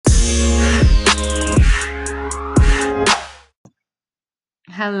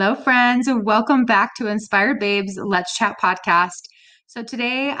Hello, friends. Welcome back to Inspired Babes Let's Chat podcast. So,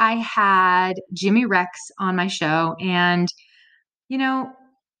 today I had Jimmy Rex on my show, and you know,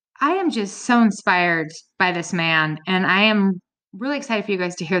 I am just so inspired by this man, and I am really excited for you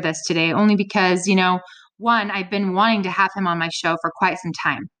guys to hear this today, only because, one, I've been wanting to have him on my show for quite some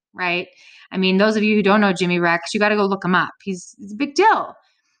time, right? I mean, those of you who don't know Jimmy Rex, you got to go look him up. He's a big deal.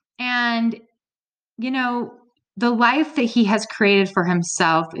 And you know, the life that he has created for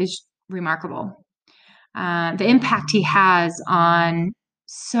himself is remarkable. The impact he has on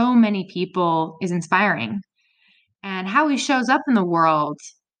so many people is inspiring. And how he shows up in the world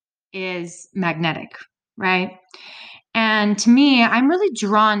is magnetic, right? And to me, I'm really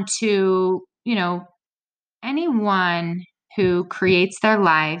drawn to, anyone who creates their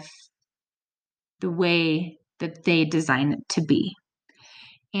life the way that they design it to be.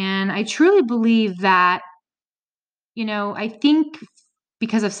 And I truly believe that, I think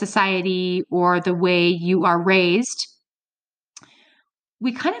because of society or the way you are raised,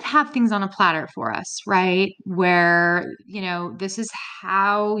 we kind of have things on a platter for us, right? Where, this is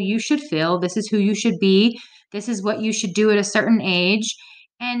how you should feel, this is who you should be, this is what you should do at a certain age.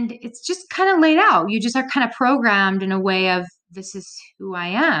 And it's just kind of laid out. You just are kind of programmed in a way of, this is who I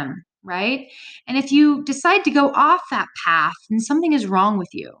am, right? And if you decide to go off that path, then something is wrong with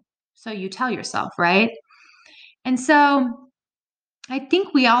you. So you tell yourself, right? And so I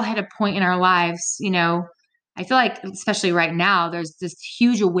think we all hit a point in our lives, I feel like, especially right now, there's this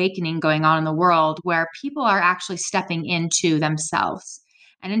huge awakening going on in the world where people are actually stepping into themselves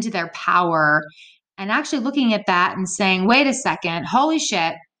and into their power and actually looking at that and saying, wait a second, holy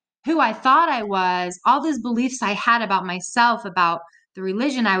shit, who I thought I was, all these beliefs I had about myself, about the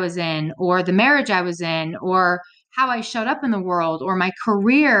religion I was in, or the marriage I was in, or how I showed up in the world, or my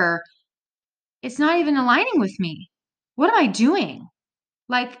career, it's not even aligning with me. What am I doing?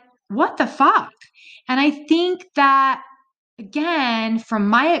 Like, what the fuck? And I think that, again, from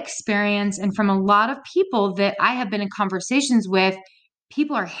my experience and from a lot of people that I have been in conversations with,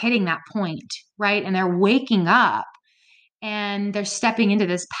 people are hitting that point, right? And they're waking up and they're stepping into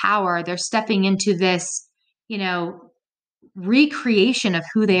this power. They're stepping into this, you know, recreation of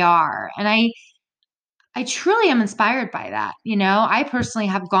who they are. And I truly am inspired by that. I personally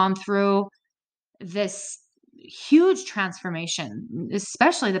have gone through this huge transformation,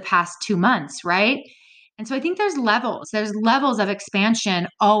 especially the past 2 months, right? And so I think there's levels of expansion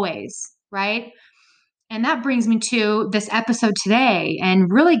always, right? And that brings me to this episode today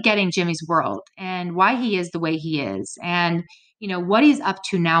and really getting Jimmy's world and why he is the way he is and, what he's up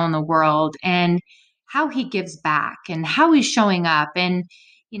to now in the world and how he gives back and how he's showing up and,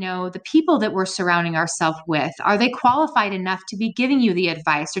 the people that we're surrounding ourselves with, are they qualified enough to be giving you the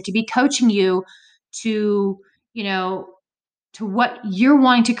advice or to be coaching you to, you know, to what you're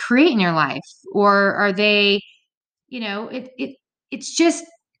wanting to create in your life? Or are they, it's just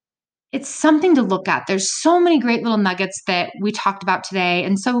it's something to look at. There's so many great little nuggets that we talked about today.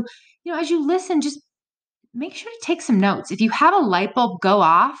 And so, as you listen, just make sure to take some notes. If you have a light bulb go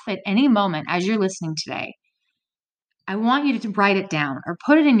off at any moment as you're listening today, I want you to write it down or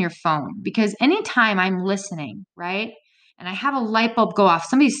put it in your phone because anytime I'm listening, right, and I have a light bulb go off,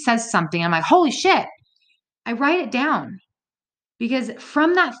 somebody says something, I'm like, holy shit, I write it down because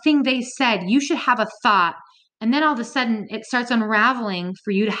from that thing they said, you should have a thought. And then all of a sudden it starts unraveling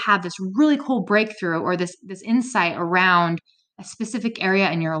for you to have this really cool breakthrough or this insight around a specific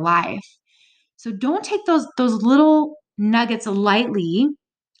area in your life. So don't take those little nuggets lightly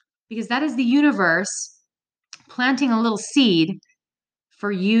because that is the universe planting a little seed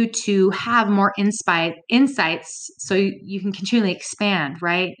for you to have more insights so you can continually expand,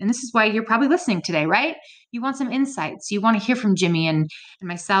 right? And this is why you're probably listening today, right? You want some insights. You want to hear from Jimmy and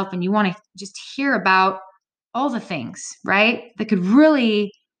myself, and you want to just hear about all the things, right? That could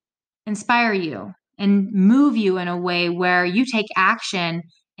really inspire you and move you in a way where you take action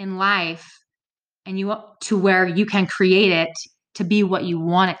in life and you to where you can create it to be what you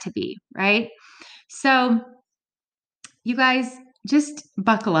want it to be, right? So you guys, just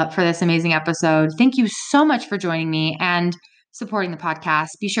buckle up for this amazing episode. Thank you so much for joining me and supporting the podcast.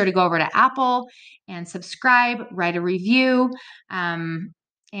 Be sure to go over to Apple and subscribe, write a review, and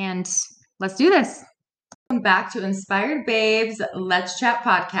let's do this. Welcome back to Inspired Babes Let's Chat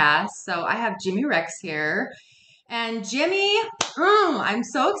podcast. So I have Jimmy Rex here. And Jimmy, I'm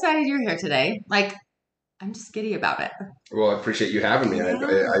so excited you're here today. Like, I'm just giddy about it. Well, I appreciate you having me. Yeah.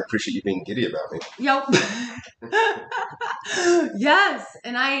 I appreciate you being giddy about me. Yep. Yes.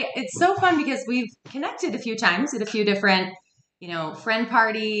 And it's so fun because we've connected a few times at a few different, friend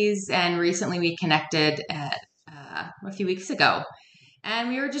parties. And recently we connected at a few weeks ago. And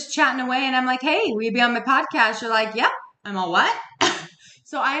we were just chatting away, and I'm like, hey, will you be on my podcast? You're like, yep. I'm all, what?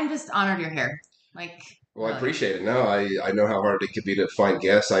 So I am just honored you're here. Like, Well, I really. appreciate it. No, I know how hard it could be to find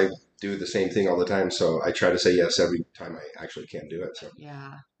guests. I do the same thing all the time, so I try to say yes every time I actually can't do it. So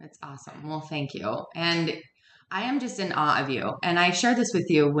Yeah, that's awesome. Well, thank you. And I am just in awe of you. And I shared this with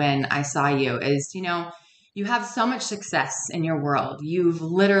you when I saw you is, you have so much success in your world. You've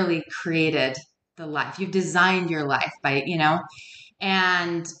literally created the life. You've designed your life by,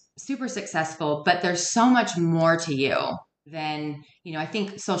 and super successful, but there's so much more to you than, I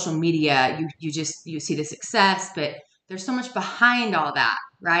think social media, you see the success, but there's so much behind all that,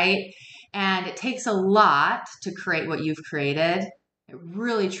 right? And it takes a lot to create what you've created. It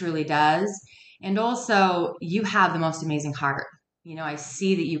really, truly does. And also, you have the most amazing heart. I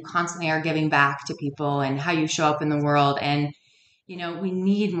see that you constantly are giving back to people and how you show up in the world. And, we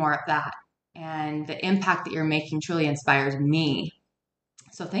need more of that. And the impact that you're making truly inspires me.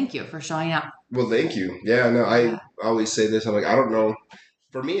 So thank you for showing up. well, thank you. Yeah, no, I Yeah. always say this. I'm like, I don't know.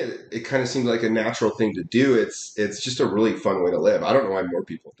 For me, it kind of seems like a natural thing to do. It's just a really fun way to live. I don't know why more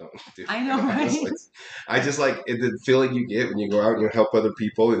people don't do I know, it, right? honestly. I just like the feeling you get when you go out and you help other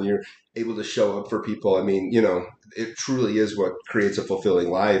people and you're able to show up for people. I mean, it truly is what creates a fulfilling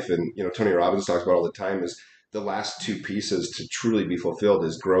life. And, Tony Robbins talks about all the time is the last two pieces to truly be fulfilled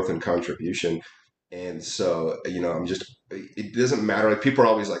is growth and contribution. And so, it doesn't matter. Like people are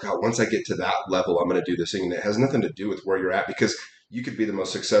always like, oh, once I get to that level, I'm going to do this thing. And it has nothing to do with where you're at because you could be the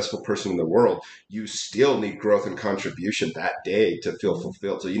most successful person in the world. You still need growth and contribution that day to feel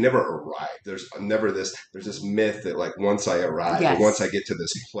fulfilled. So you never arrive. There's this myth that like once I arrive or once Yes. I get to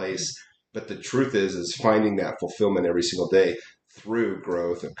this place, but the truth is finding that fulfillment every single day through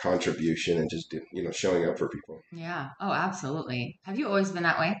growth and contribution and just, showing up for people. Yeah. Oh, absolutely. Have you always been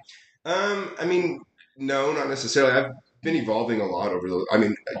that way? I mean, no, not necessarily. I've been evolving a lot over the. I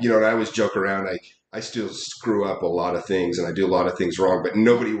mean, and I always joke around. I still screw up a lot of things, and I do a lot of things wrong. But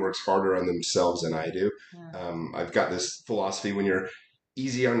nobody works harder on themselves than I do. Yeah. I've got this philosophy: when you're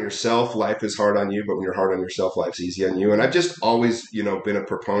easy on yourself, life is hard on you. But when you're hard on yourself, life's easy on you. And I've just always, been a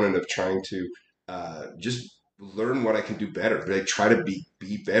proponent of trying to just learn what I can do better. But I try to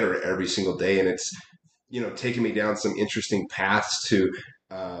be better every single day, and it's taking me down some interesting paths to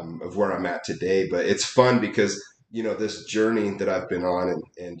of where I'm at today. But it's fun because this journey that I've been on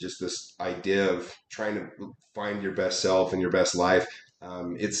and just this idea of trying to find your best self and your best life.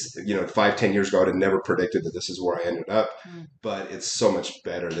 It's 5-10 years ago I'd have never predicted that this is where I ended up, but it's so much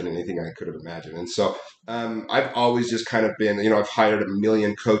better than anything I could have imagined. And so I've always just kind of been I've hired a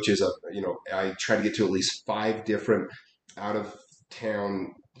million coaches. I try to get to at least 5 different out of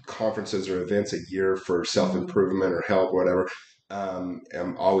town conferences or events a year for self improvement or help, whatever.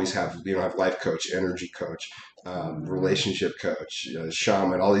 Always have life coach, energy coach, relationship coach,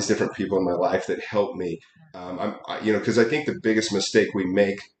 shaman, all these different people in my life that help me. Because I think the biggest mistake we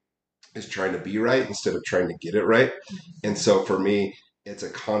make is trying to be right instead of trying to get it right. And so for me, it's a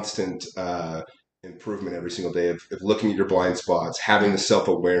constant improvement every single day of looking at your blind spots, having the self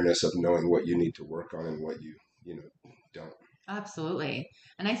awareness of knowing what you need to work on and what you don't. Absolutely.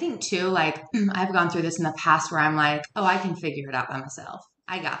 And I think too, like I've gone through this in the past where I'm like, oh, I can figure it out by myself.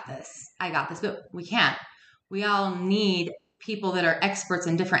 I got this. I got this. But we can't. We all need people that are experts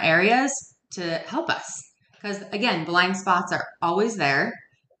in different areas to help us. Because again, blind spots are always there.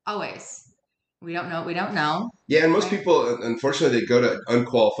 Always. We don't know what we don't know. Yeah, and most Right? people, unfortunately, they go to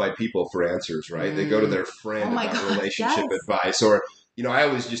unqualified people for answers, right? They go to their Oh friend my about God. relationship Yes. advice, or I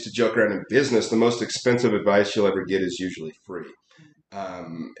always used to joke around in business. The most expensive advice you'll ever get is usually free,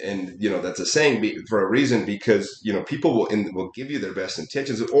 and that's a saying for a reason because people will give you their best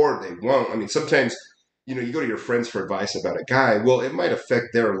intentions, or they won't. I mean, sometimes you go to your friends for advice about a guy. Well, it might affect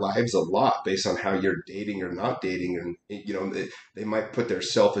their lives a lot based on how you're dating or not dating. And, they might put their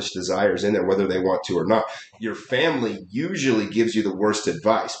selfish desires in there, whether they want to or not. Your family usually gives you the worst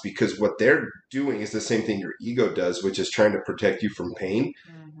advice because what they're doing is the same thing your ego does, which is trying to protect you from pain.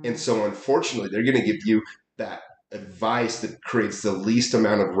 And so, unfortunately, they're going to give you that advice that creates the least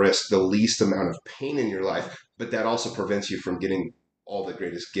amount of risk, the least amount of pain in your life, but that also prevents you from getting all the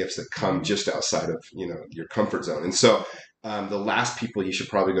greatest gifts that come just outside of your comfort zone. And so the last people you should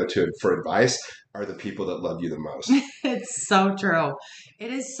probably go to for advice are the people that love you the most. It's so true.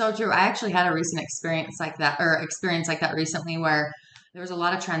 It is so true. I actually had a recent experience like that recently where there was a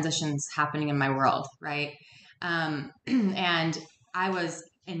lot of transitions happening in my world, right? And I was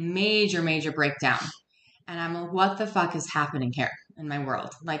in major, major breakdown. And I'm like, what the fuck is happening here in my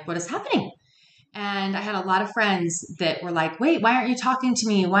world? Like, what is happening? And I had a lot of friends that were like, wait, why aren't you talking to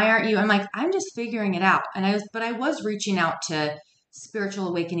me? Why aren't you? I'm like, I'm just figuring it out. But I was reaching out to spiritual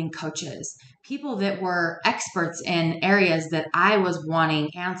awakening coaches, people that were experts in areas that I was wanting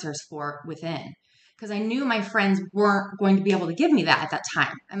answers for within. Because I knew my friends weren't going to be able to give me that at that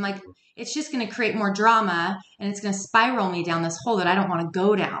time. I'm like, it's just going to create more drama and it's going to spiral me down this hole that I don't want to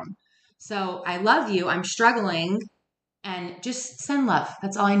go down. So I love you. I'm struggling, and just send love.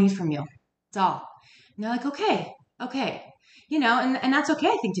 That's all I need from you. That's all. And they're like, okay. And that's okay,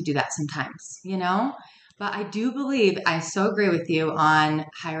 I think, to do that sometimes. But I do believe, I so agree with you on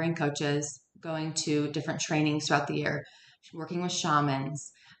hiring coaches, going to different trainings throughout the year, working with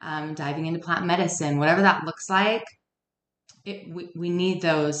shamans, diving into plant medicine, whatever that looks like. We need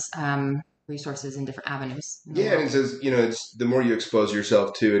those resources in different avenues. Yeah, and it says, it's the more you expose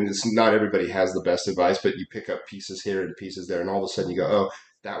yourself to, and it's not everybody has the best advice, but you pick up pieces here and pieces there, and all of a sudden you go, oh,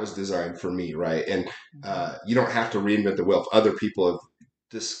 that was designed for me, right? And you don't have to reinvent the wheel. If other people have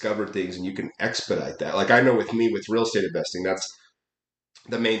discovered things, and you can expedite that. Like I know with me, with real estate investing, that's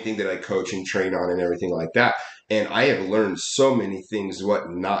the main thing that I coach and train on and everything like that. And I have learned so many things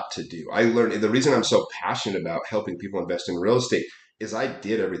what not to do. I learned the reason I'm so passionate about helping people invest in real estate is I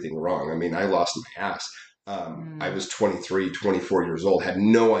did everything wrong. I mean, I lost my ass. I was 23, 24 years old, had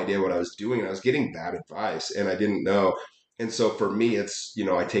no idea what I was doing, and I was getting bad advice, and I didn't know. And so for me, it's,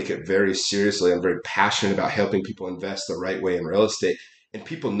 I take it very seriously. I'm very passionate about helping people invest the right way in real estate. And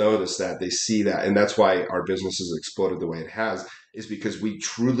people notice that, they see that. And that's why our business has exploded the way it has, is because we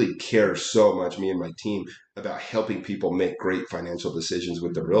truly care so much, me and my team, about helping people make great financial decisions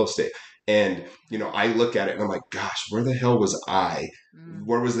with their real estate. And, I look at it and I'm like, gosh, where the hell was I?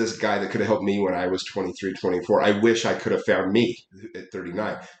 Where was this guy that could have helped me when I was 23, 24? I wish I could have found me at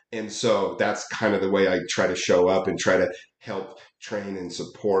 39. And so that's kind of the way I try to show up and try to help train and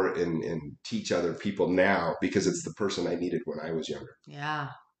support and teach other people now, because it's the person I needed when I was younger. Yeah.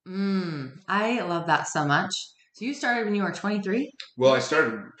 I love that so much. So you started when you were 23? Well,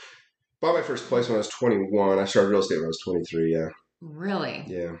 bought my first place when I was 21. I started real estate when I was 23. Yeah. Really?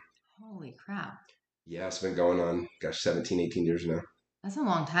 Yeah. Holy crap. Yeah. It's been going on, 17, 18 years now. That's a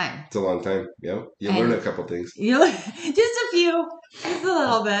long time. It's a long time. Yeah. You learn a couple things. Just a few, just a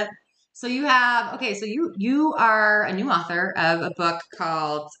little bit. So you are a new author of a book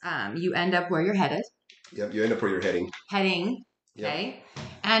called You End Up Where You're Headed. Yep. You end up where you're heading. Okay. Yep.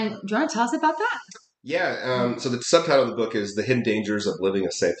 And do you want to tell us about that? Yeah. So the subtitle of the book is The Hidden Dangers of Living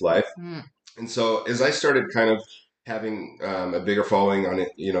a Safe Life. And so as I started kind of having a bigger following on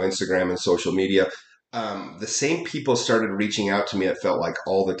Instagram and social media, the same people started reaching out to me, it felt like,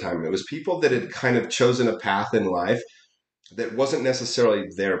 all the time. It was people that had kind of chosen a path in life that wasn't necessarily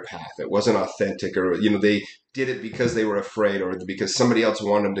their path. It wasn't authentic, or, they did it because they were afraid, or because somebody else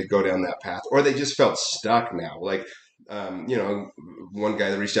wanted them to go down that path, or they just felt stuck now. Like, one guy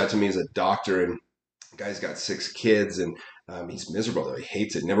that reached out to me is a doctor, and the guy's got 6 kids, and he's miserable though. He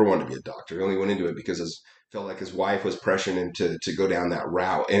hates it. Never wanted to be a doctor. He only went into it because felt like his wife was pressuring him to go down that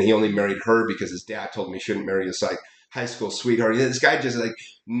route. And he only married her because his dad told him he shouldn't marry his high school sweetheart. This guy just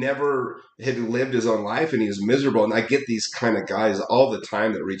never had lived his own life, and he was miserable. And I get these kind of guys all the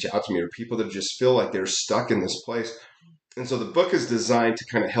time that reach out to me, or people that just feel like they're stuck in this place. And so the book is designed to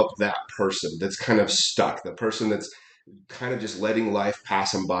kind of help that person that's kind of stuck, the person that's kind of just letting life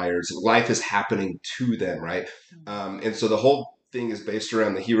pass them by, or life is happening to them, right? And so the whole thing is based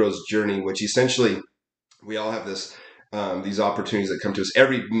around the hero's journey, which essentially we all have these opportunities that come to us.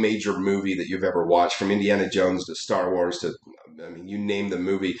 Every major movie that you've ever watched, from Indiana Jones to Star Wars to, you name the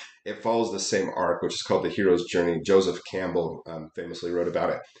movie, it follows the same arc, which is called the hero's journey. Joseph Campbell famously wrote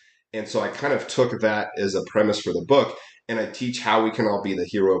about it. And so I kind of took that as a premise for the book, and I teach how we can all be the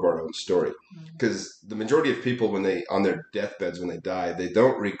hero of our own story. Because the majority of people, when they, on their deathbeds, when they die, they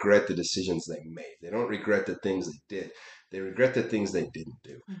don't regret the decisions they made. They don't regret the things they did. They regret the things they didn't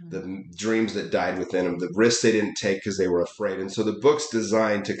do, the dreams that died within them, the risks they didn't take because they were afraid. And so the book's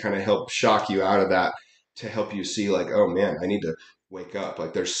designed to kind of help shock you out of that, to help you see, like, oh man, I need to wake up.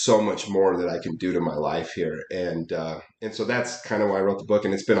 Like, there's so much more that I can do to my life here. And so that's kind of why I wrote the book,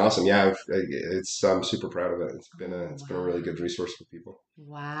 and it's been awesome. Yeah, I'm super proud of it. It's been a really good resource for people.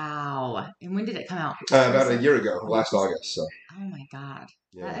 Wow. And when did it come out? About a year ago, last August. So. Oh my God.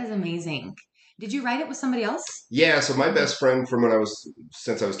 Yeah. That is amazing. Did you write it with somebody else? Yeah, so my best friend from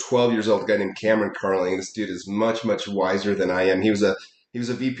since I was 12 years old, a guy named Cameron Carling. This dude is much, much wiser than I am. He was a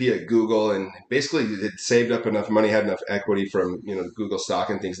VP at Google, and basically had saved up enough money, had enough equity from Google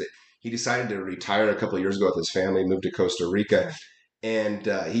stock and things, that he decided to retire a couple of years ago with his family, moved to Costa Rica, and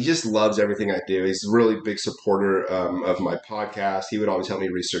he just loves everything I do. He's a really big supporter of my podcast. He would always help me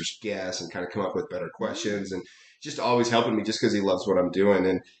research guests and kind of come up with better questions, and just always helping me just because he loves what I'm doing.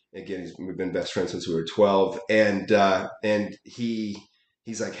 Again, we've been best friends since we were 12. And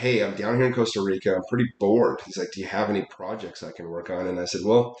he's like, hey, I'm down here in Costa Rica. I'm pretty bored. He's like, do you have any projects I can work on? And I said,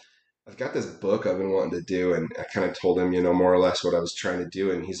 well, I've got this book I've been wanting to do. And I kind of told him, more or less what I was trying to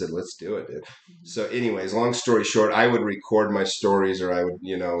do. And he said, let's do it, dude. So anyways, long story short, I would record my stories, or I would,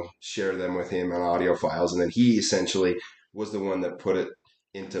 share them with him on audio files. And then he essentially was the one that put it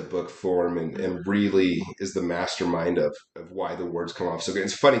into book form, and really is the mastermind of why the words come off so good.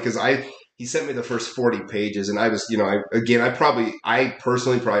 It's funny because he sent me the first 40 pages, and I was, I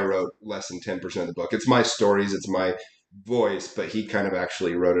personally probably wrote less than 10% of the book. It's my stories, it's my voice, but he kind of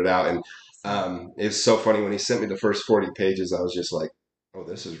actually wrote it out. And it was so funny when he sent me the first 40 pages, I was just like, oh,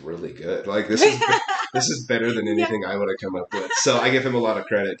 this is really good. Like, this is better than anything I would have come up with. So I give him a lot of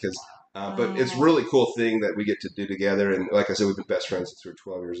credit because but it's a really cool thing that we get to do together. And like I said, we've been best friends since we were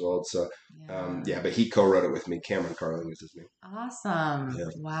 12 years old. So, but he co-wrote it with me. Cameron Carling is his name. Awesome. Yeah.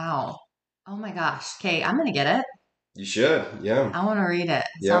 Wow. Oh my gosh. Okay, I'm going to get it. You should. Yeah. I want to read it.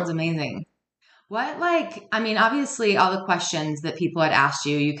 It sounds amazing. Obviously all the questions that people had asked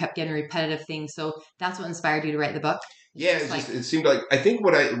you, you kept getting repetitive things. So that's what inspired you to write the book? Yeah, it seemed like, I think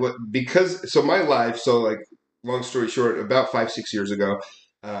so my life, long story short, about 5-6 years ago,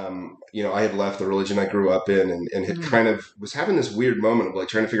 I had left the religion I grew up in, and had kind of was having this weird moment of like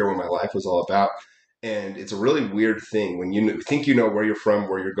trying to figure out what my life was all about. And it's a really weird thing when you think where you're from,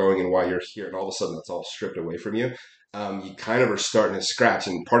 where you're going, and why you're here, and all of a sudden that's all stripped away from you. You kind of are starting to scratch,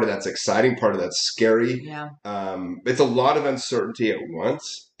 and part of that's exciting, part of that's scary. Yeah. It's a lot of uncertainty at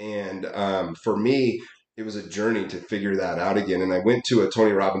once, and for me, it was a journey to figure that out again. And I went to a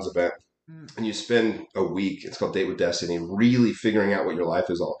Tony Robbins event. And you spend a week, it's called Date with Destiny, really figuring out what your life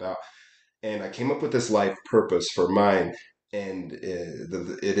is all about. And I came up with this life purpose for mine. And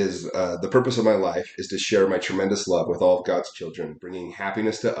the purpose of my life is to share my tremendous love with all of God's children, bringing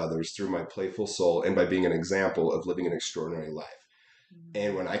happiness to others through my playful soul, and by being an example of living an extraordinary life.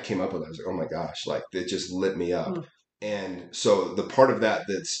 And when I came up with it, I was like, oh my gosh, like it just lit me up. And so the part of that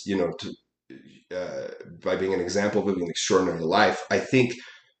that's, by being an example of living an extraordinary life, I think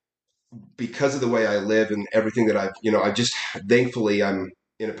because of the way I live and everything that I just, thankfully I'm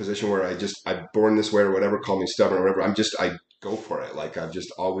in a position where I'm born this way or whatever, call me stubborn or whatever. I go for it. Like I've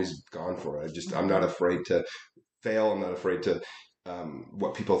just always gone for it. I'm not afraid to fail. I'm not afraid to,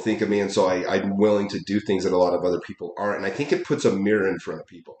 what people think of me. And so I'm willing to do things that a lot of other people aren't. And I think it puts a mirror in front of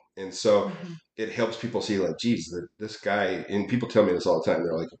people. And so it helps people see like, geez, this guy, and people tell me this all the time.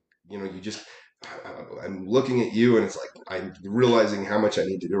 They're like, I'm looking at you, and it's like I'm realizing how much I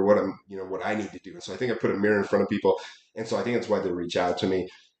need to do, or what I need to do. And so I think I put a mirror in front of people, and so I think that's why they reach out to me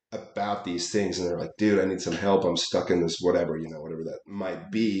about these things, and they're like, "Dude, I need some help. I'm stuck in this whatever that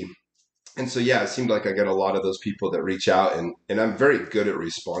might be." And so it seemed like I get a lot of those people that reach out, and I'm very good at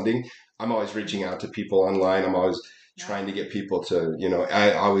responding. I'm always reaching out to people online. I'm always trying to get people to,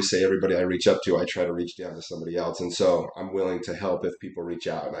 I always say everybody I reach up to, I try to reach down to somebody else. And so I'm willing to help if people reach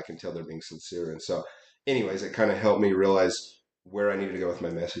out, and I can tell they're being sincere. And so anyways, it kind of helped me realize where I needed to go with my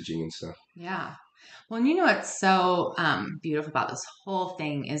messaging and stuff. Yeah. Well, what's so beautiful about this whole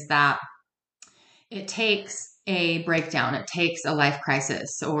thing is that it takes a breakdown. It takes a life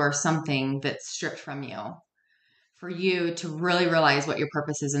crisis or something that's stripped from you for you to really realize what your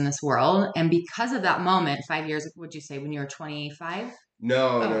purpose is in this world. And because of that moment, 5 years, would you say when you were 25?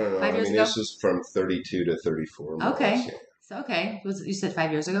 No. 5 years ago? This was from 32 to 34. Okay. So, you said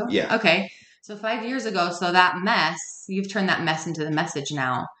 5 years ago? Yeah. Okay. So 5 years ago, so that mess, you've turned that mess into the message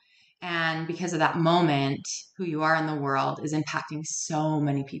now. And because of that moment, who you are in the world is impacting so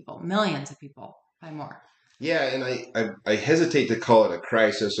many people, millions of people, probably more. Yeah. And I hesitate to call it a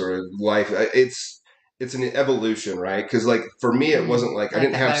crisis or a life. It's an evolution, right? Because like for me, it wasn't like I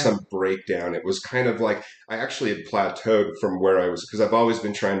didn't have some breakdown. It was kind of like I actually had plateaued from where I was, because I've always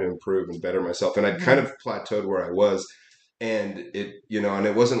been trying to improve and better myself. And I'd kind of plateaued where I was. And it, and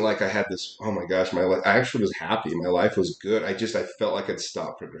it wasn't like I had this, oh my gosh, my life, I actually was happy. My life was good. I felt like I'd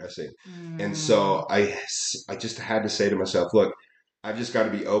stopped progressing. And so I just had to say to myself, look, I've just got to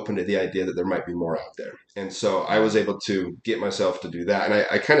be open to the idea that there might be more out there. And so I was able to get myself to do that. And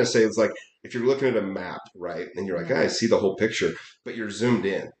I kind of say, it's like, if you're looking at a map, right, and you're like, I see the whole picture, but you're zoomed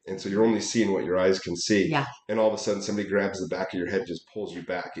in. And so you're only seeing what your eyes can see. Yeah. And all of a sudden somebody grabs the back of your head, just pulls you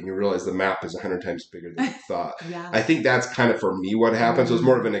back, and you realize the map is 100 times bigger than you thought. Yeah. I think that's kind of for me what happens. It was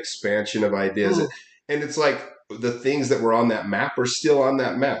more of an expansion of ideas. And it's like the things that were on that map are still on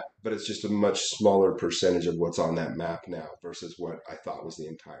that map, but it's just a much smaller percentage of what's on that map now versus what I thought was the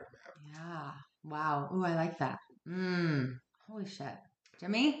entire map. Yeah. Wow. Ooh, I like that. Holy shit.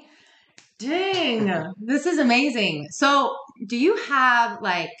 Jimmy? Dang. This is amazing. So do you have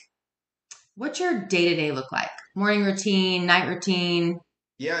like What's your day to day look like? Morning routine, night routine?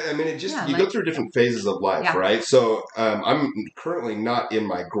 Yeah, I mean, it just Yeah, you go like through different phases of life, yeah. right? So I'm currently not in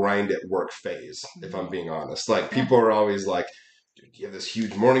my grind at work phase, if I'm Mhm. being honest. Like Yeah. people are always like, "Dude, you have this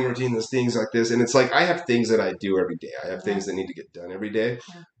huge morning routine, there's things like this," and it's like I have things that I do every day. I have Yeah. things that need to get done every day.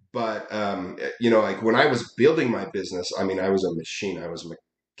 Yeah. But like when I was building my business, I mean, I was a machine. I was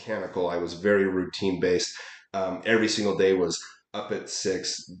mechanical. I was very routine based. Every single day was up at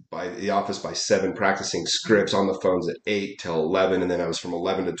 6, by the office by 7, practicing scripts on the phones at 8 till 11, and then I was from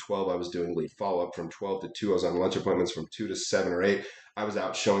 11 to 12. I was doing lead follow up from 12 to 2. I was on lunch appointments from 2 to 7 or 8. I was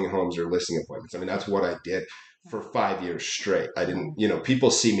out showing homes or listing appointments. I mean, that's what I did for 5 years straight. I didn't, people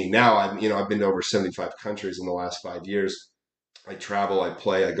see me now. I've been to over 75 countries in the last 5 years. I travel, I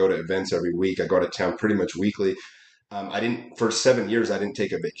play, I go to events every week. I go to town pretty much weekly. I didn't, for 7 years, I didn't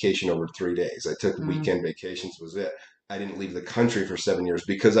take a vacation over 3 days. I took Mm. weekend vacations, was it. I didn't leave the country for 7 years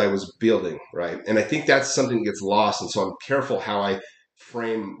because I was building, right? And I think that's something that gets lost. And so I'm careful how I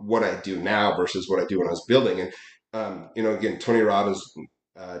frame what I do now versus what I do when I was building. And, again, Tony Robbins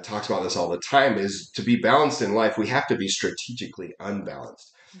talks about this all the time is to be balanced in life, we have to be strategically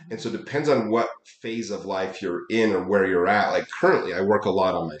unbalanced. And Mhm. so it depends on what phase of life you're in or where you're at. Like currently, I work a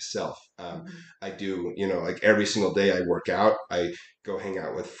lot on myself. Mhm. I do, like every single day I work out. I go hang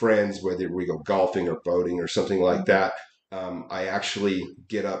out with friends, whether we go golfing or boating or something like Mhm. that. I actually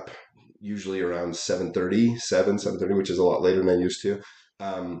get up usually around 7:30, 7:30, which is a lot later than I used to.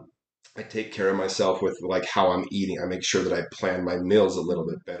 Um, I take care of myself with like how I'm eating. I make sure that I plan my meals a little Mhm.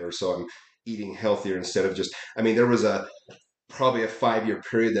 bit better. So I'm eating healthier instead of just, I mean, there was probably a 5 year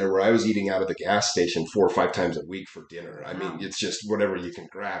period there where I was eating out of the gas station 4 or 5 times a week for dinner. I mean, Wow. it's just whatever you can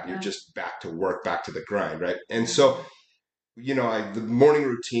grab. You're Yeah. just back to work, back to the grind, right? And so, Mhm. the morning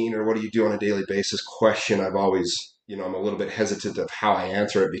routine or what do you do on a daily basis question, I've always, I'm a little bit hesitant of how I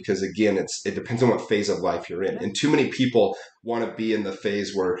answer it because again, it depends on what phase of life you're in. Yeah. And too many people want to be in the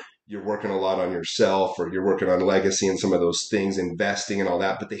phase where you're working a lot on yourself or you're working on legacy and some of those things, investing and all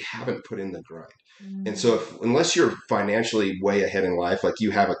that, but they haven't put in the grind. And so, Mm. unless you're financially way ahead in life, like you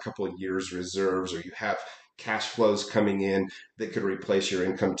have a couple of years reserves or you have cash flows coming in that could replace your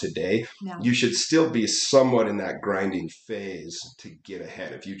income today, Yeah. you should still be somewhat in that grinding phase to get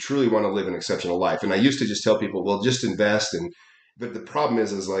ahead if you truly want to live an exceptional life. And I used to just tell people, well, just invest. But the problem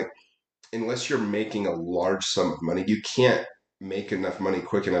is like, unless you're making a large sum of money, you can't make enough money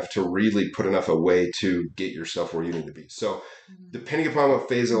quick enough to really put enough away to get yourself where you need to be. So, Mhm. depending upon what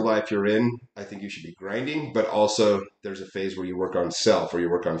phase of life you're in, I think you should be grinding. But also, there's a phase where you work on self, or you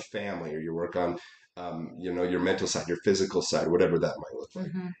work on family, or you work on, your mental side, your physical side, whatever that might look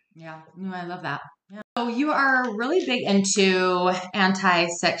like. Mhm. Yeah. No, I love that. Yeah. So you are really big into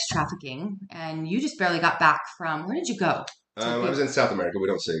anti-sex trafficking, and you just barely got back from. Where did you go to I be? was in South America. We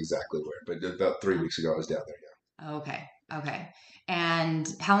don't say exactly where, but about 3 weeks ago, I was down there. Oh, okay. Okay. And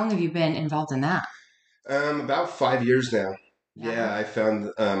how long have you been involved in that? About 5 years now. Yeah. Yeah, I found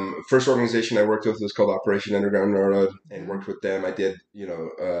first organization I worked with was called Operation Underground Railroad, and Hmm. worked with them. I did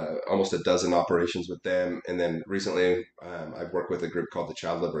almost a dozen operations with them, and then recently I've worked with a group called the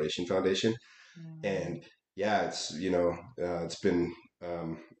Child Liberation Foundation, Hmm. and yeah, it's been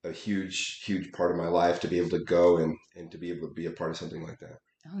a huge part of my life to be able to go and to be able to be a part of something like that.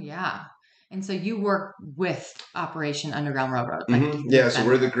 Oh, yeah. And so you work with Operation Underground Railroad, like Yeah, with so them.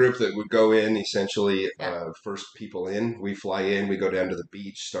 we're the group that would go in essentially, Yeah. first people in. We fly in, we go down to the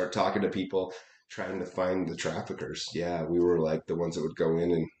beach, start talking to people, trying to find the traffickers. Yeah, we were like the ones that would go in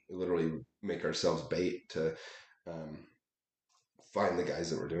and literally make ourselves bait to um, find the guys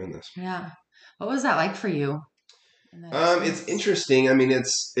that were doing this. Yeah. What was that like for you in that experience? It's interesting. I mean,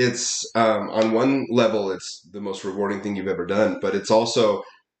 it's on one level, it's the most rewarding thing you've ever done, but it's also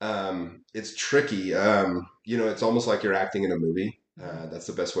it's tricky. It's almost like you're acting in a movie. Mhm. That's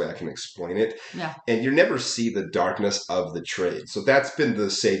the best way I can explain it. Yeah. And you never see the darkness of the trade. So that's been the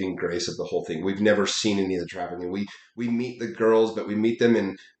saving grace of the whole thing. We've never seen any of the trafficking. We meet the girls, but we meet them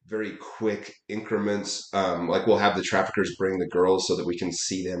in very quick increments. Like we'll have the traffickers bring the girls so that we can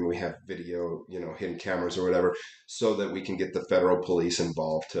see them. We have video, hidden cameras or whatever, so that we can get the federal police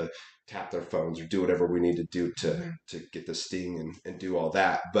involved to tap their phones or do whatever we need to do to Hmm. to get the sting and do all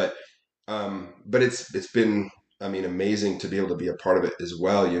that. But it's been, I mean, amazing to be able to be a part of it as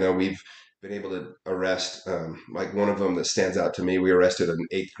well. We've been able to arrest, like one of them that stands out to me. We arrested an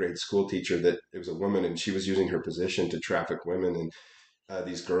eighth grade school teacher that it was a woman, and she was using her position to traffic women and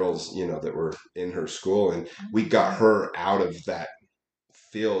these girls, that were in her school, and Oh we my got God. her out of that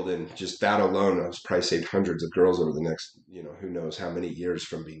field, and just that alone has probably saved hundreds of girls over the next, who knows how many years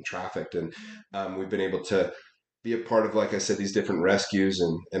from being trafficked. And we've been able to be a part of, like I said, these different rescues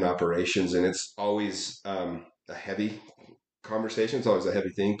and operations. And it's always a heavy conversation. It's always a heavy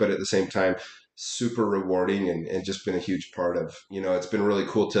thing, but at the same time, super rewarding and just been a huge part of, it's been really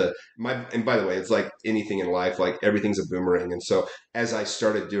cool and by the way, it's like anything in life, like everything's a boomerang. And so as I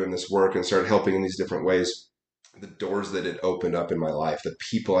started doing this work and started helping in these different ways, the doors that it opened up in my life, the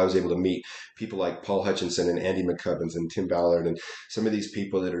people I was able to meet, people like Paul Hutchinson and Andy McCubbins and Tim Ballard, and some of these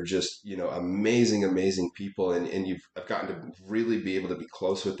people that are just, amazing, amazing people. And I've gotten to really be able to be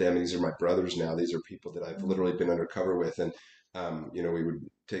close with them. These are my brothers now. These are people that I've literally been undercover with. And, we would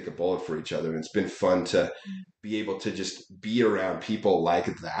take a bullet for each other. And it's been fun to be able to just be around people like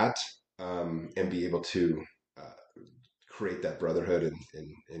that, and be able to create that brotherhood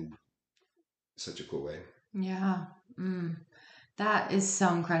in such a cool way. Yeah. Mm. That is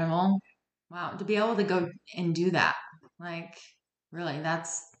so incredible. Wow. To be able to go and do that. Like, really, oh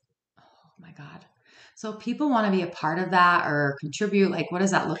my God. So people want to be a part of that or contribute. Like, what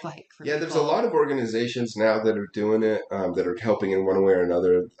does that look like for Yeah, people? there's a lot of organizations now that are doing it, that are helping in one way or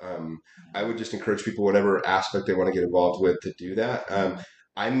another. I would just encourage people, whatever aspect they want to get involved with, to do that.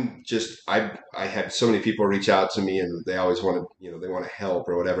 I had so many people reach out to me and they always want to, they want to help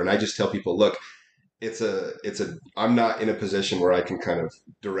or whatever. And I just tell people, look, I'm not in a position where I can kind of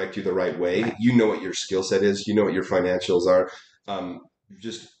direct you the right way. You know what your skill set is. You know what your financials are.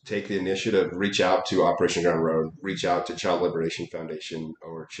 Just take the initiative, reach out to Operation Ground Road, reach out to Child Liberation Foundation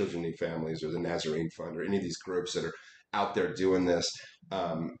or Children Need Families or the Nazarene Fund or any of these groups that are out there doing this,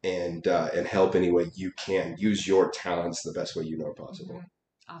 and help any way you can. Use your talents the best way you know possible.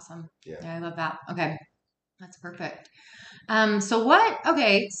 Mm-hmm. Awesome. Yeah, I love that. Okay. That's perfect. So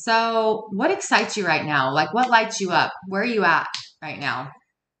what excites you right now? Like what lights you up? Where are you at right now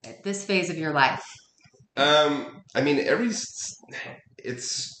at this phase of your life? I mean,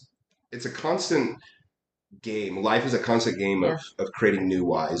 it's a constant game. Life is a constant game of creating new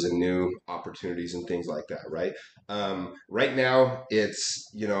whys and new opportunities and things like that, right? Right now,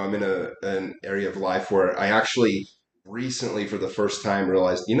 it's, I'm in an area of life where I actually recently, for the first time,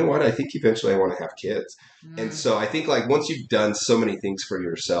 realized, you know what? I think eventually I want to have kids. And so I think, like, once you've done so many things for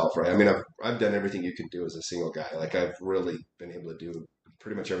yourself, right? I mean, I've done everything you can do as a single guy. Like, I've really been able to do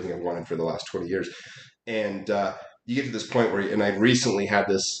pretty much everything I've wanted for the last 20 years. And you get to this point where, and I recently had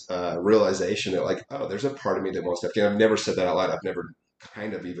this realization that, like, oh, there's a part of me that wants to have kids. I've never said that out loud. I've never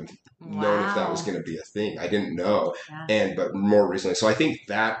kind of even known if that was going to be a thing. I didn't know. Yeah. But more recently. So I think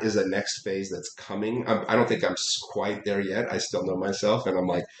that is a next phase that's coming. I don't think I'm quite there yet. I still know myself. And I'm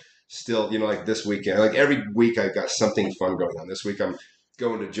like, still, like this weekend, like every week I've got something fun going on. This week I'm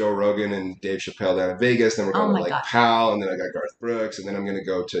going to Joe Rogan and Dave Chappelle down in Vegas. Then we're going to Lake Powell. And then I got Garth Brooks. And then I'm going to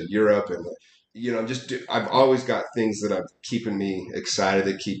go to Europe. And I've always got things that are keeping me excited,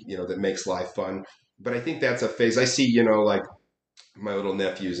 that keep, that makes life fun. But I think that's a phase. I see, like my little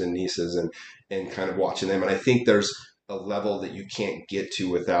nephews and nieces and kind of watching them. And I think there's a level that you can't get to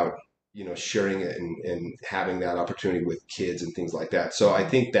without, sharing it and having that opportunity with kids and things like that. So I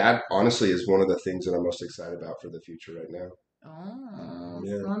think that honestly is one of the things that I'm most excited about for the future right now. Oh,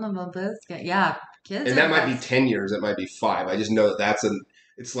 yeah. Son of a biscuit. Yeah. Kids. And that might be 10 years. It might be 5. I just know that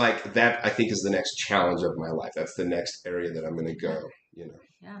it's like that, I think, is the next challenge of my life. That's the next area that I'm going to go,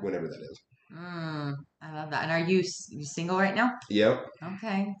 whenever that is. I love that. And are you single right now? Yep.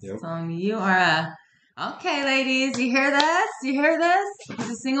 Okay. Yep. So you are okay, ladies. You hear this? You hear this? He's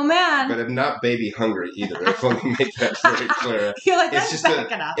a single man. But I'm not baby hungry either. Let me make that very clear. You're like, that's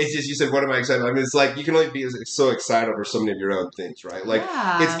enough. It's just, you said, what am I excited about? I mean, it's like, you can only be so excited over so many of your own things, right? Like,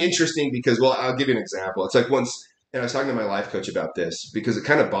 It's interesting because, well, I'll give you an example. It's like once, and I was talking to my life coach about this because it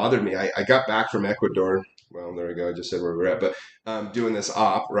kind of bothered me. I got back from Ecuador. Well, there we go. I just said where we're at, but doing this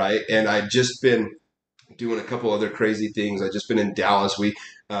op, right? And I'd just been doing a couple other crazy things. I'd just been in Dallas. We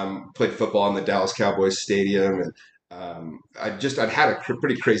played football in the Dallas Cowboys Stadium, and I'd had a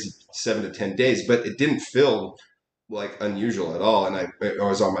pretty crazy 7 to 10 days, but it didn't feel like unusual at all. And I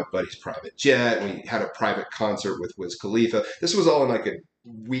was on my buddy's private jet, and we had a private concert with Wiz Khalifa. This was all in like a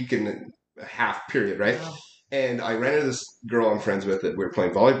week and a half period, right? Wow. And I ran into this girl I'm friends with that we were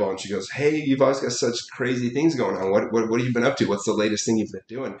playing volleyball, and she goes, "Hey, you've always got such crazy things going on. What have you been up to? What's the latest thing you've been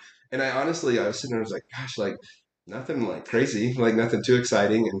doing?" And I was sitting there, I was like, "Gosh, like nothing like crazy, like nothing too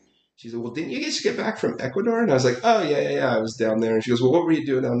exciting." And she said, "Well, didn't you just get back from Ecuador?" And I was like, "Oh yeah, I was down there." And she goes, "Well, what were you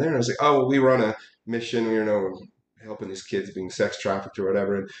doing down there?" And I was like, "Oh, well, we were on a mission, helping these kids being sex trafficked or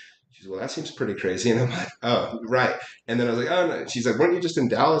whatever." And she's, "Well, that seems pretty crazy." And I'm like, "Oh, right." And then I was like, "Oh, no." She's like, "Weren't you just in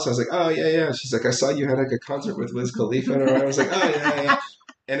Dallas?" I was like, "Oh, yeah. She's like, "I saw you had like a concert with Wiz Khalifa." And I was like, "Oh, yeah.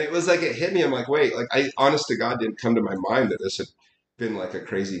 And it was like, it hit me. I'm like, wait, like honest to God, didn't come to my mind that this had been like a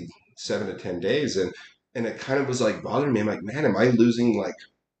crazy 7 to 10 days. And and it kind of was like bothering me. I'm like, man, am I losing like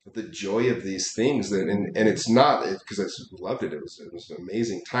the joy of these things? And it's not because I loved it. It was an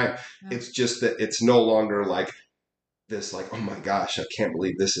amazing time. Yeah. It's just that it's no longer like this, like, oh my gosh, I can't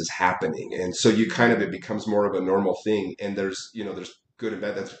believe this is happening. And so you kind of, it becomes more of a normal thing. And there's, there's good and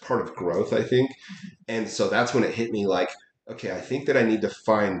bad. That's part of growth, I think. And so that's when it hit me like, okay, I think that I need to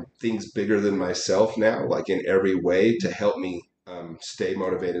find things bigger than myself now, like in every way to help me stay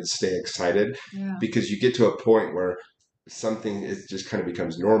motivated, stay excited, Yeah. because you get to a point where something it just kind of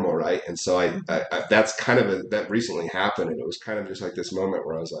becomes normal, right? And so I that's kind of that recently happened, and it was kind of just like this moment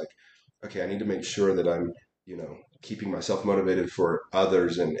where I was like, okay, I need to make sure that I'm, keeping myself motivated for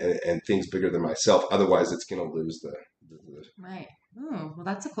others and things bigger than myself. Otherwise, it's going to lose the Right. Oh, well,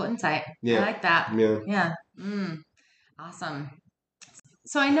 that's a cool insight. I yeah, like that. yeah. Yeah. Awesome.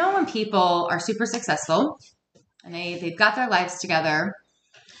 So I know when people are super successful and they've got their lives together,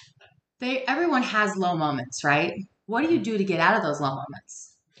 everyone has low moments, right? What do you do to get out of those low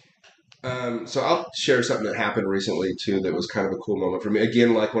moments? So I'll share something that happened recently too that was kind of a cool moment for me.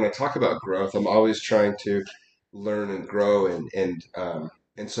 Again, like when I talk about growth, I'm always trying to learn and grow,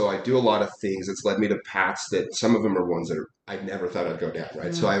 and so I do a lot of things. It's led me to paths that some of them are ones that I never thought I'd go down.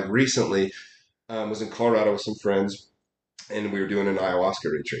 Right. So I recently was in Colorado with some friends, and we were doing an ayahuasca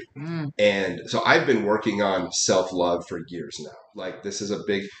retreat. And so I've been working on self love for years now. Like this is a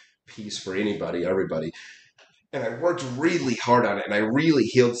big piece for anybody, everybody. And I worked really hard on it, and I really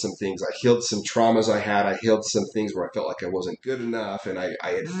healed some things. I healed some traumas I had. I healed some things where I felt like I wasn't good enough. And I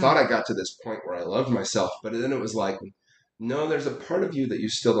had thought I got to this point where I loved myself, but then it was like, no, there's a part of you that you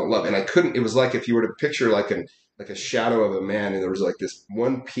still don't love. And I couldn't, it was like if you were to picture like a shadow of a man, and there was like this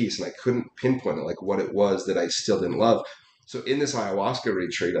one piece, and I couldn't pinpoint it, like what it was that I still didn't love. So in this ayahuasca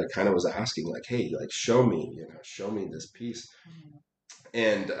retreat, I kind of was asking, like, hey, like, show me this piece.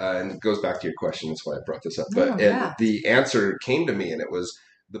 And it goes back to your question. That's why I brought this up. But and the answer came to me, and it was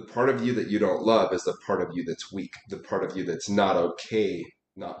the part of you that you don't love is the part of you that's weak, the part of you that's not okay,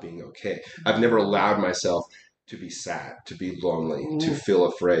 not being okay. I've never allowed myself to be sad, to be lonely, to feel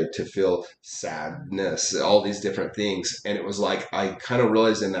afraid, to feel sadness, all these different things. And it was like I kind of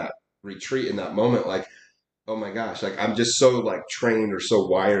realized in that retreat, in that moment, like, oh my gosh, like I'm just so like trained or so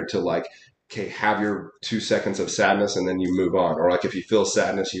wired to like, okay, have your 2 seconds of sadness and then you move on. Or like if you feel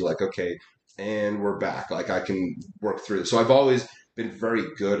sadness, you like, okay, and we're back. Like I can work through this. So I've always been very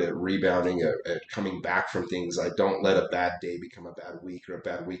good at rebounding, at coming back from things. I don't let a bad day become a bad week or a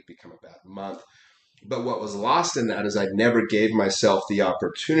bad week become a bad month. But what was lost in that is I never gave myself the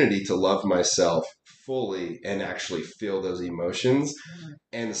opportunity to love myself fully and actually feel those emotions.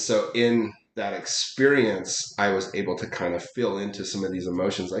 And so in that experience, I was able to kind of feel into some of these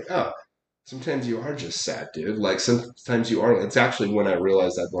emotions like, oh, sometimes you are just sad, dude. Like sometimes you are. It's actually when I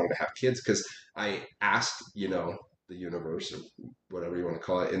realized I wanted to have kids because I asked, the universe or whatever you want to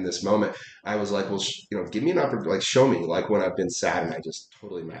call it in this moment. I was like, well, give me an opportunity, like show me like when I've been sad, and I just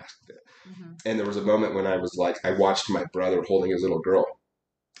totally masked it. And there was a moment when I was like, I watched my brother holding his little girl.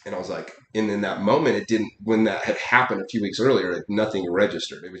 And I was like, and in that moment, it didn't, when that had happened a few weeks earlier, nothing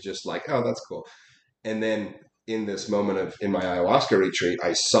registered. It was just like, oh, that's cool. And then in this moment in my ayahuasca retreat,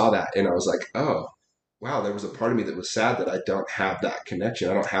 I saw that and I was like, oh, wow, there was a part of me that was sad that I don't have that connection.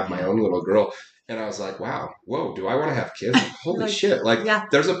 I don't have my own little girl. And I was like, wow, whoa, do I want to have kids? Holy shit. Like,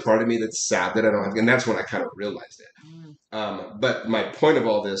 there's a part of me that's sad that I don't have. And that's when I kind of realized it. But my point of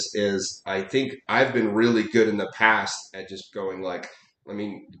all this is I think I've been really good in the past at just going like, I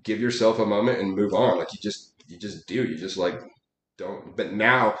mean, give yourself a moment and move on. Like you just do. You just like don't. But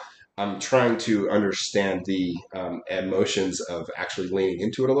now I'm trying to understand the emotions of actually leaning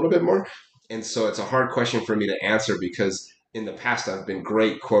into it a little bit more. And so it's a hard question for me to answer because in the past I've been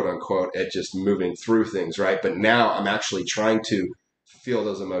great, quote unquote, at just moving through things, right? But now I'm actually trying to feel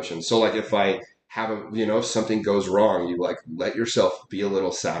those emotions. So like if I have if something goes wrong, you like let yourself be a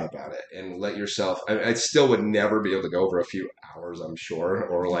little sad about it and let yourself, I still would never be able to go over a few hours, I'm sure,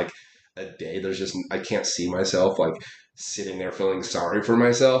 or like a day. There's just, I can't see myself like sitting there feeling sorry for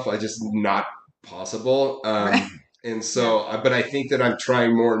myself. I just not possible. Right. And so, but I think that I'm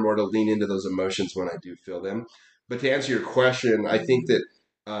trying more and more to lean into those emotions when I do feel them. But to answer your question, I think that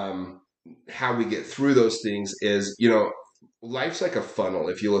how we get through those things is, life's like a funnel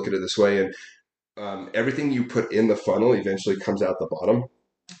if you look at it this way. And everything you put in the funnel eventually comes out the bottom.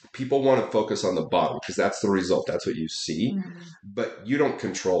 People want to focus on the bottom because that's the result. That's what you see. But you don't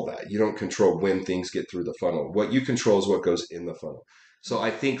control that. You don't control when things get through the funnel. What you control is what goes in the funnel. So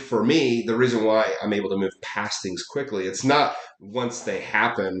I think for me, the reason why I'm able to move past things quickly, it's not once they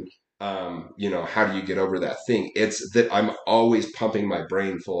happen, how do you get over that thing? It's that I'm always pumping my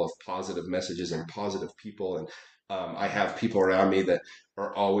brain full of positive messages and positive people. And I have people around me that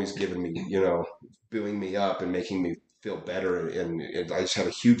are always giving me, buoying me up and making me feel better. And I just have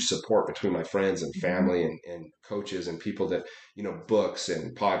a huge support between my friends and family and coaches and people that, books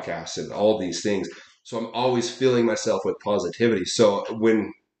and podcasts and all these things. So I'm always filling myself with positivity. So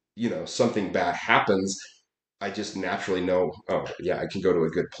when, something bad happens, I just naturally know, oh, yeah, I can go to a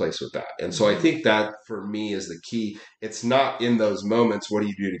good place with that. And so I think that for me is the key. It's not in those moments, what do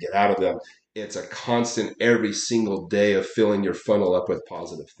you do to get out of them? It's a constant every single day of filling your funnel up with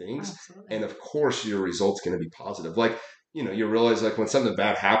positive things. Absolutely. And of course, your result's going to be positive. Like, you realize like when something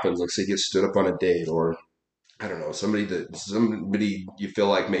bad happens, like say you get stood up on a date or I don't know, somebody you feel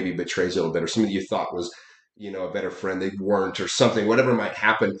like maybe betrays you a little bit or somebody you thought was, a better friend, they weren't or something, whatever might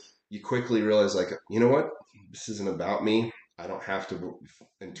happen, you quickly realize like, you know what? This isn't about me. I don't have to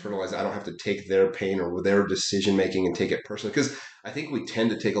internalize. I don't have to take their pain or their decision making and take it personally. Because I think we tend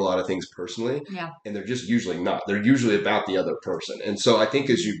to take a lot of things personally, Yeah. and they're just usually not. They're usually about the other person. And so I think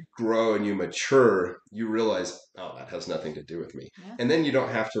as you grow and you mature, you realize, oh, that has nothing to do with me. Yeah. And then you don't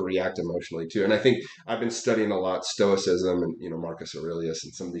have to react emotionally too. And I think I've been studying a lot Stoicism and Marcus Aurelius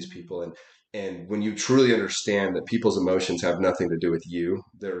and some of these people, and when you truly understand that people's emotions have nothing to do with you,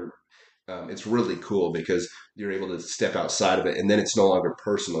 it's really cool because you're able to step outside of it and then it's no longer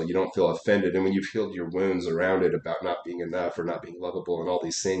personal. You don't feel offended. And when you've healed your wounds around it about not being enough or not being lovable and all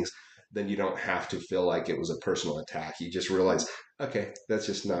these things, then you don't have to feel like it was a personal attack. You just realize, okay, that's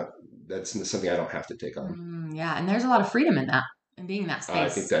something I don't have to take on. Yeah. And there's a lot of freedom in that and being in that space. I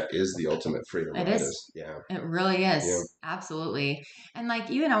think that is the ultimate freedom. It is. Yeah. It really is. Yeah. Absolutely. And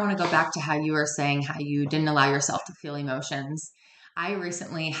like, even I want to go back to how you were saying how you didn't allow yourself to feel emotions. I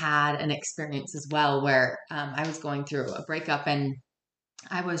recently had an experience as well where I was going through a breakup and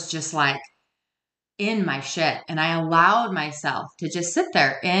I was just like in my shit. And I allowed myself to just sit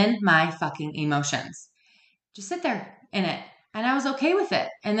there in my fucking emotions, just sit there in it. And I was okay with it.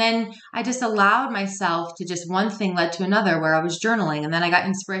 And then I just allowed myself to just one thing led to another where I was journaling. And then I got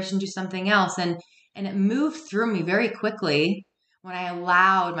inspiration to do something else. And it moved through me very quickly when I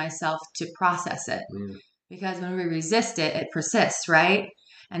allowed myself to process it. Because when we resist it, it persists, right?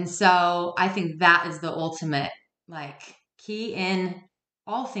 And so I think that is the ultimate like key in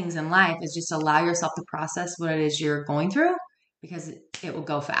all things in life is just allow yourself to process what it is you're going through because it will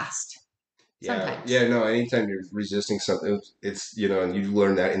go fast. Sometimes. Yeah, no, anytime you're resisting something, it's, and you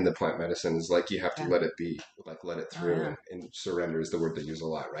learn that in the plant medicine is like you have to let it be, like let it through. And surrender is the word they use a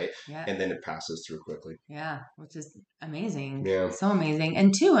lot, right? Yeah. And then it passes through quickly. Yeah, which is amazing. Yeah. So amazing.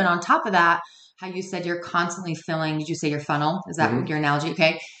 And on top of that, how you said you're constantly filling, did you say your funnel? Is that your analogy?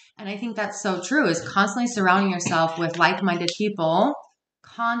 Okay. And I think that's so true, is constantly surrounding yourself with like-minded people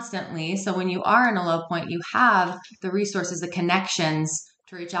constantly. So when you are in a low point, you have the resources, the connections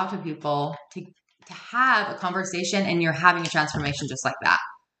to reach out to people, to have a conversation, and you're having a transformation just like that,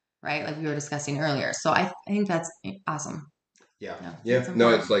 right? Like we were discussing earlier. So I think that's awesome. Yeah. No,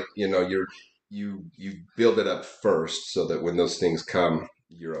 it's like, you build it up first so that when those things come,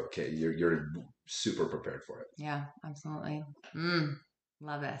 you're okay. You're super prepared for it. Yeah, absolutely.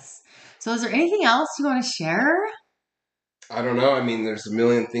 Love this. So is there anything else you want to share? I don't know. I mean, there's a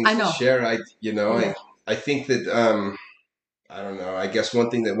million things to share. I think that, I don't know. I guess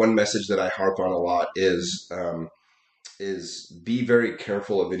one message that I harp on a lot is be very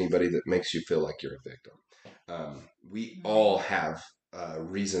careful of anybody that makes you feel like you're a victim. We all have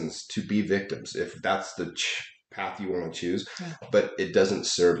reasons to be victims if that's the path you want to choose, but it doesn't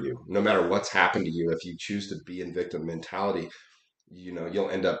serve you. No matter what's happened to you, if you choose to be in victim mentality, you'll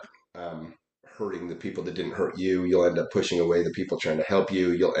end up hurting the people that didn't hurt you. You'll end up pushing away the people trying to help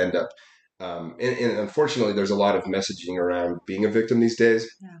you. You'll end up and unfortunately, there's a lot of messaging around being a victim these days.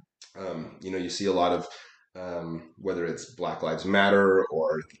 Yeah. You see a lot of whether it's Black Lives Matter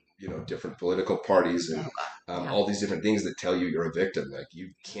or different political parties and all these different things that tell you you're a victim, like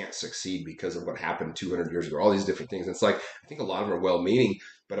you can't succeed because of what happened 200 years ago. All these different things. And it's like I think a lot of them are well-meaning,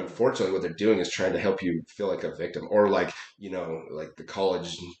 but unfortunately, what they're doing is trying to help you feel like a victim, or like like the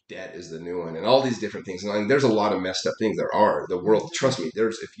college debt is the new one, and all these different things. And there's a lot of messed up things. There are. The world, trust me.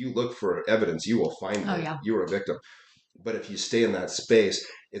 If you look for evidence, you will find that you are a victim. But if you stay in that space,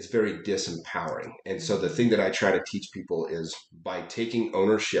 it's very disempowering. And so the thing that I try to teach people is by taking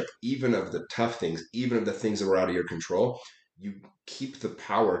ownership, even of the tough things, even of the things that are out of your control, you keep the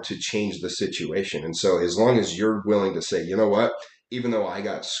power to change the situation. And so as long as you're willing to say, you know what, even though I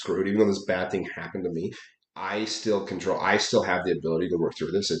got screwed, even though this bad thing happened to me, I still have the ability to work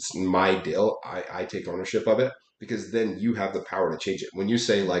through this. It's my deal. I take ownership of it. because then you have the power to change it. When you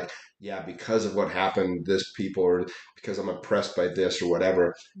say like, yeah, because of what happened, this people, or because I'm oppressed by this or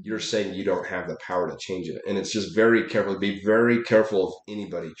whatever, you're saying you don't have the power to change it. And it's just very careful. Be very careful of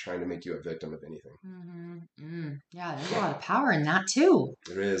anybody trying to make you a victim of anything. Yeah, there's a lot of power in that too.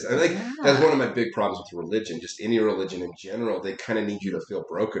 There is. I think that's one of my big problems with religion, just any religion in general. They kind of need you to feel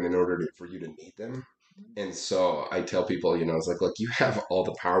broken in order for you to need them. And so I tell people, it's like, look, you have all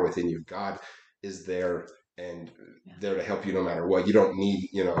the power within you. God is there and there to help you no matter what. You don't need,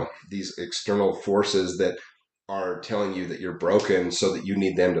 these external forces that are telling you that you're broken so that you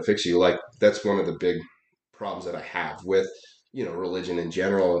need them to fix you. Like, that's one of the big problems that I have with, religion in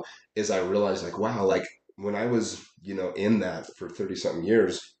general, is I realize like, wow, like when I was, in that for 30 something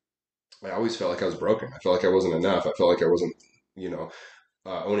years, I always felt like I was broken. I felt like I wasn't enough. I felt like I wasn't,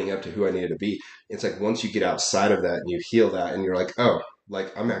 owning up to who I needed to be. It's like once you get outside of that and you heal that and you're like, oh,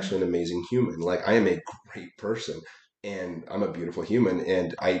 like I'm actually an amazing human. Like I am a great person and I'm a beautiful human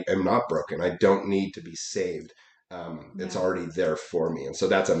and I am not broken. I don't need to be saved. It's already there for me. And so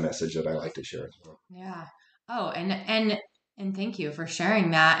that's a message that I like to share as well. Yeah. Oh, and thank you for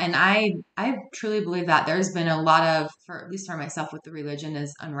sharing that. And I truly believe that there's been a lot of, for at least for myself with the religion,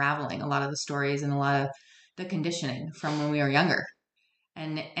 is unraveling a lot of the stories and a lot of the conditioning from when we were younger.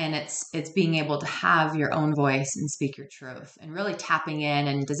 And it's being able to have your own voice and speak your truth and really tapping in,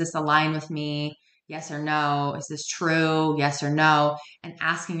 and does this align with me? Yes or no? Is this true? Yes or no? And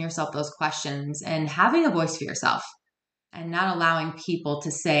asking yourself those questions and having a voice for yourself and not allowing people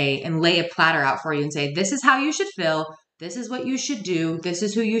to say and lay a platter out for you and say, this is how you should feel. This is what you should do. This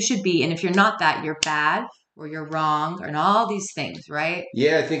is who you should be. And if you're not that, you're bad or you're wrong and all these things, right?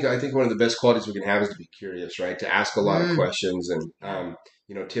 Yeah, I think one of the best qualities we can have is to be curious, right? To ask a lot of questions. And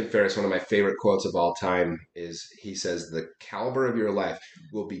Tim Ferriss, one of my favorite quotes of all time is he says the caliber of your life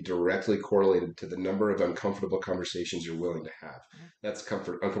will be directly correlated to the number of uncomfortable conversations you're willing to have. That's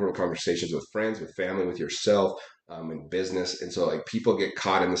uncomfortable conversations with friends, with family, with yourself, in business. And so like people get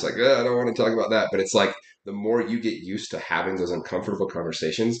caught in this like, I don't want to talk about that. But it's like the more you get used to having those uncomfortable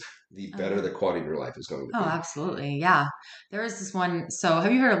conversations, the better the quality of your life is going to be. Oh, absolutely. Yeah. There is this one. So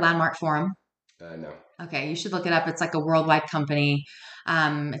have you heard of Landmark Forum? No. Okay. You should look it up. It's like a worldwide company.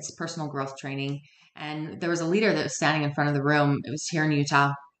 It's personal growth training. And there was a leader that was standing in front of the room. It was here in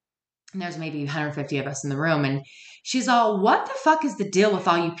Utah. And there's maybe 150 of us in the room. And she's all, what the fuck is the deal with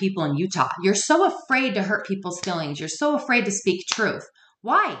all you people in Utah? You're so afraid to hurt people's feelings. You're so afraid to speak truth.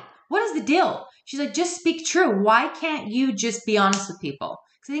 Why? What is the deal? She's like, just speak true. Why can't you just be honest with people?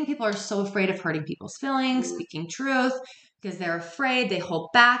 Because I think people are so afraid of hurting people's feelings, speaking truth, because they're afraid, they hold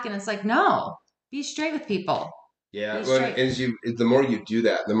back. And it's like, no, be straight with people. Yeah, well, the more you do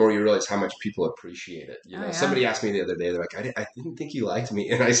that, the more you realize how much people appreciate it. Somebody asked me the other day, they're like, I didn't think you liked me.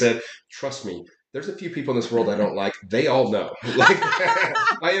 And I said, trust me, there's a few people in this world I don't like. They all know. Like,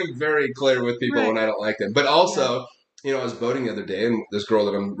 I am very clear with people when I don't like them. But also, I was boating the other day, and this girl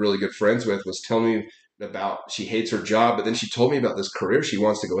that I'm really good friends with was telling me about, she hates her job, but then she told me about this career she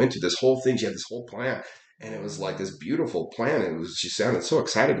wants to go into, this whole thing. She had this whole plan. And it was like this beautiful plan. And she sounded so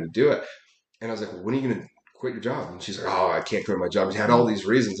excited to do it. And I was like, well, when are you going to quit your job? And she's like, oh, I can't quit my job. She had all these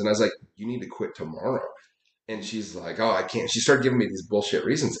reasons. And I was like, you need to quit tomorrow. And she's like, oh, I can't. She started giving me these bullshit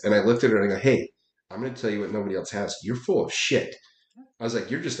reasons. And I looked at her and I go, hey, I'm going to tell you what nobody else has. You're full of shit. I was like,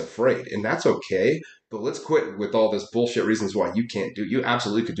 you're just afraid. And that's okay. But let's quit with all this bullshit reasons why you can't do it. You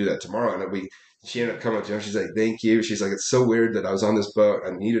absolutely could do that tomorrow. And she ended up coming up to me. She's like, thank you. She's like, it's so weird that I was on this boat.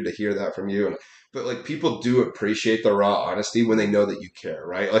 I needed to hear that from you. But like people do appreciate the raw honesty when they know that you care,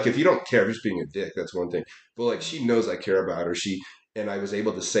 right? Like if you don't care, just being a dick, that's one thing. But like she knows I care about her. And I was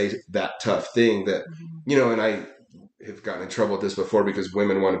able to say that tough thing that, and I have gotten in trouble with this before because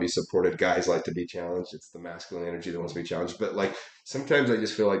women want to be supported. Guys like to be challenged. It's the masculine energy that wants to be challenged. But like sometimes I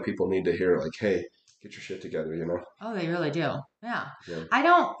just feel like people need to hear like, hey, get your shit together, Oh, they really do. Yeah.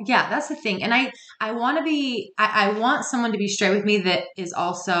 That's the thing. And I want to be, I want someone to be straight with me that is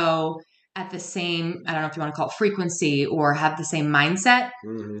also at the same, I don't know if you want to call it frequency or have the same mindset.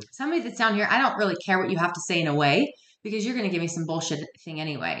 Somebody that's down here, I don't really care what you have to say in a way because you're going to give me some bullshit thing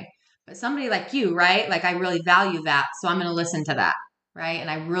anyway. But somebody like you, right? Like I really value that. So I'm going to listen to that. Right. And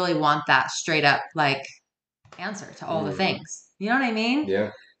I really want that straight up like answer to all the things. You know what I mean?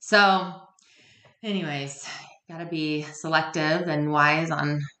 Yeah. So anyways, gotta be selective and wise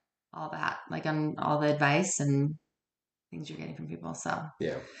on all that, like on all the advice and things you're getting from people. So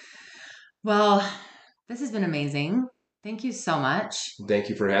yeah. Well, this has been amazing. Thank you so much. Thank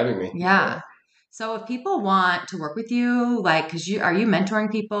you for having me. Yeah. So if people want to work with you, like, are you mentoring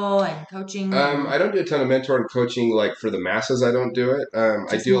people and coaching and I don't do a ton of mentor and coaching like for the masses. I don't do it. I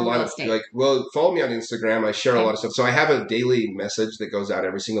just do a more lot real of estate? like, well, follow me on Instagram. I share a lot Okay. of stuff. So I have a daily message that goes out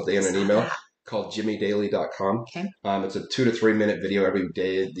every single day I in an saw email that. called jimmydaily.com. Okay. It's a 2 to 3 minute video every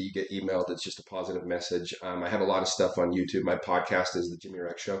day that you get emailed. It's just a positive message. I have a lot of stuff on YouTube. My podcast is the Jimmy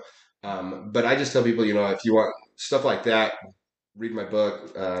Rex Show. But I just tell people, if you want stuff like that, read my book.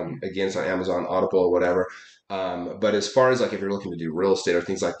 Again, it's on Amazon, Audible, whatever. But as far as like if you're looking to do real estate or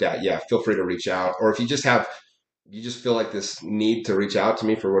things like that, yeah, feel free to reach out. Or if you just feel like this need to reach out to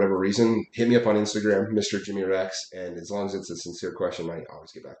me for whatever reason, hit me up on Instagram, Mr. Jimmy Rex. And as long as it's a sincere question, I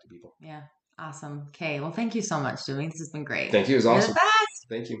always get back to people. Yeah. Awesome. Okay. Well, thank you so much, Jimmy. This has been great. Thank you. It was You're awesome. the best.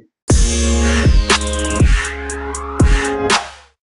 Thank you.